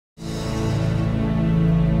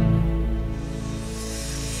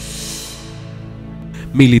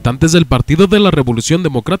Militantes del Partido de la Revolución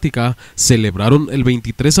Democrática celebraron el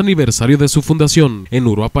 23 aniversario de su fundación. En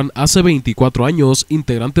Uruapan, hace 24 años,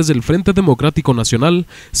 integrantes del Frente Democrático Nacional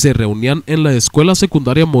se reunían en la Escuela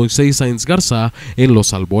Secundaria Moisés Sáenz Garza en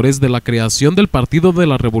los albores de la creación del Partido de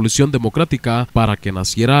la Revolución Democrática para que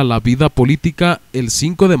naciera a la vida política el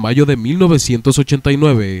 5 de mayo de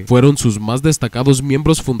 1989. Fueron sus más destacados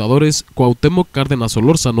miembros fundadores Cuauhtémoc Cárdenas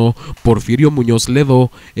Solórzano, Porfirio Muñoz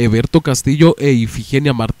Ledo, Eberto Castillo e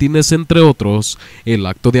Ifigenia Martínez, entre otros. El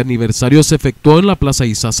acto de aniversario se efectuó en la Plaza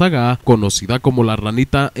Izazaga, conocida como La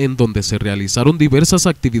Ranita, en donde se realizaron diversas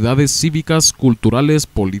actividades cívicas, culturales,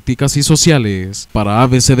 políticas y sociales. Para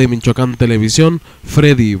ABC de Michoacán Televisión,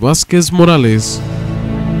 Freddy Vázquez Morales.